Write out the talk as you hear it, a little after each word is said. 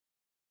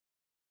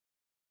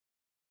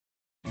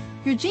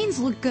Your jeans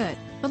look good,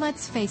 but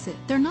let's face it,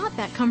 they're not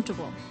that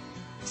comfortable.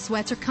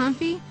 Sweats are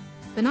comfy,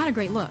 but not a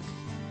great look.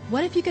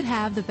 What if you could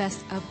have the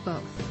best of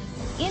both?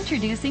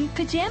 Introducing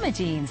Pajama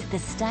Jeans, the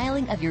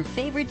styling of your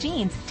favorite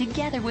jeans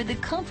together with the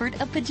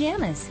comfort of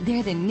pajamas.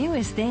 They're the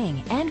newest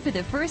thing, and for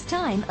the first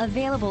time,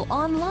 available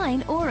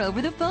online or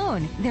over the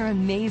phone. They're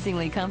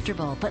amazingly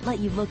comfortable, but let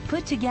you look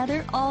put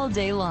together all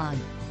day long.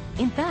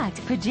 In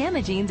fact,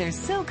 pajama jeans are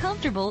so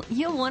comfortable,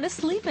 you'll want to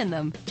sleep in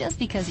them. Just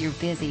because you're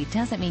busy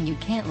doesn't mean you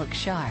can't look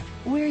sharp.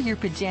 Wear your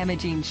pajama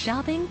jeans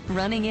shopping,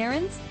 running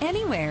errands,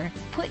 anywhere.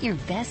 Put your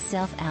best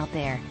self out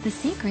there. The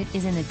secret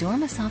is in the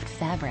Dormasoft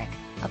fabric.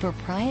 A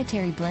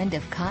proprietary blend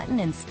of cotton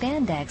and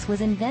spandex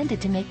was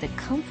invented to make the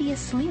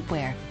comfiest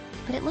sleepwear,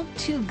 but it looked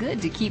too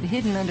good to keep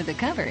hidden under the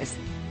covers.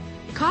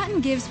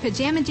 Cotton gives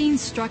pajama jeans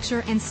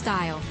structure and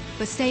style,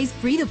 but stays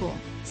breathable.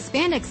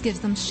 Spandex gives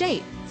them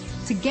shape.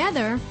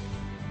 Together,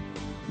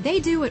 they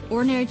do what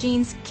ordinary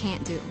jeans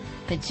can't do.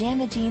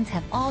 Pajama jeans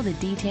have all the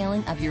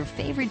detailing of your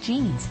favorite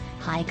jeans.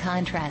 High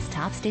contrast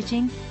top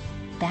stitching,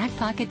 back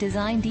pocket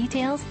design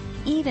details,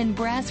 even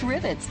brass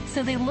rivets,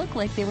 so they look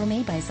like they were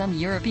made by some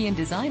European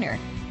designer.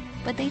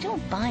 But they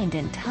don't bind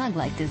and tug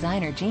like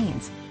designer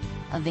jeans.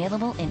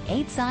 Available in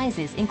 8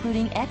 sizes,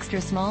 including extra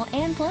small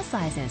and plus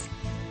sizes.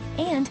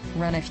 And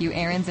run a few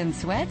errands in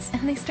sweats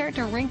and they start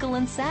to wrinkle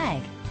and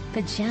sag.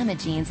 Pajama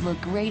jeans look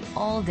great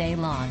all day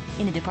long.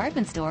 In a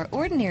department store,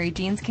 ordinary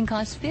jeans can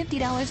cost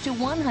 $50 to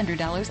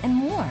 $100 and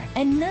more,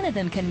 and none of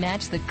them can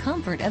match the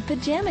comfort of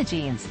pajama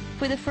jeans.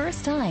 For the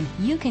first time,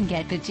 you can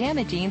get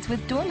pajama jeans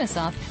with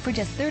Dormasoft for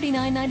just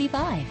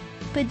 $39.95.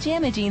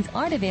 Pajama jeans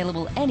aren't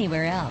available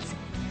anywhere else.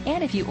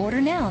 And if you order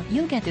now,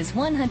 you'll get this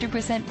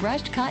 100%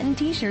 brushed cotton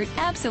t-shirt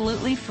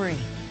absolutely free.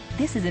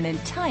 This is an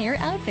entire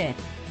outfit.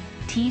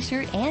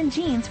 T-shirt and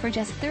jeans for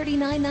just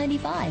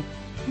 $39.95.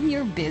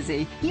 You're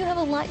busy. You have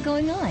a lot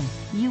going on.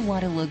 You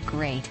want to look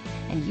great,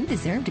 and you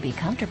deserve to be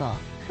comfortable.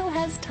 Who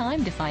has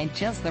time to find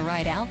just the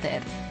right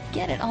outfit?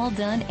 Get it all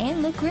done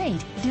and look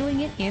great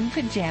doing it in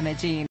pajama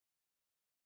jeans.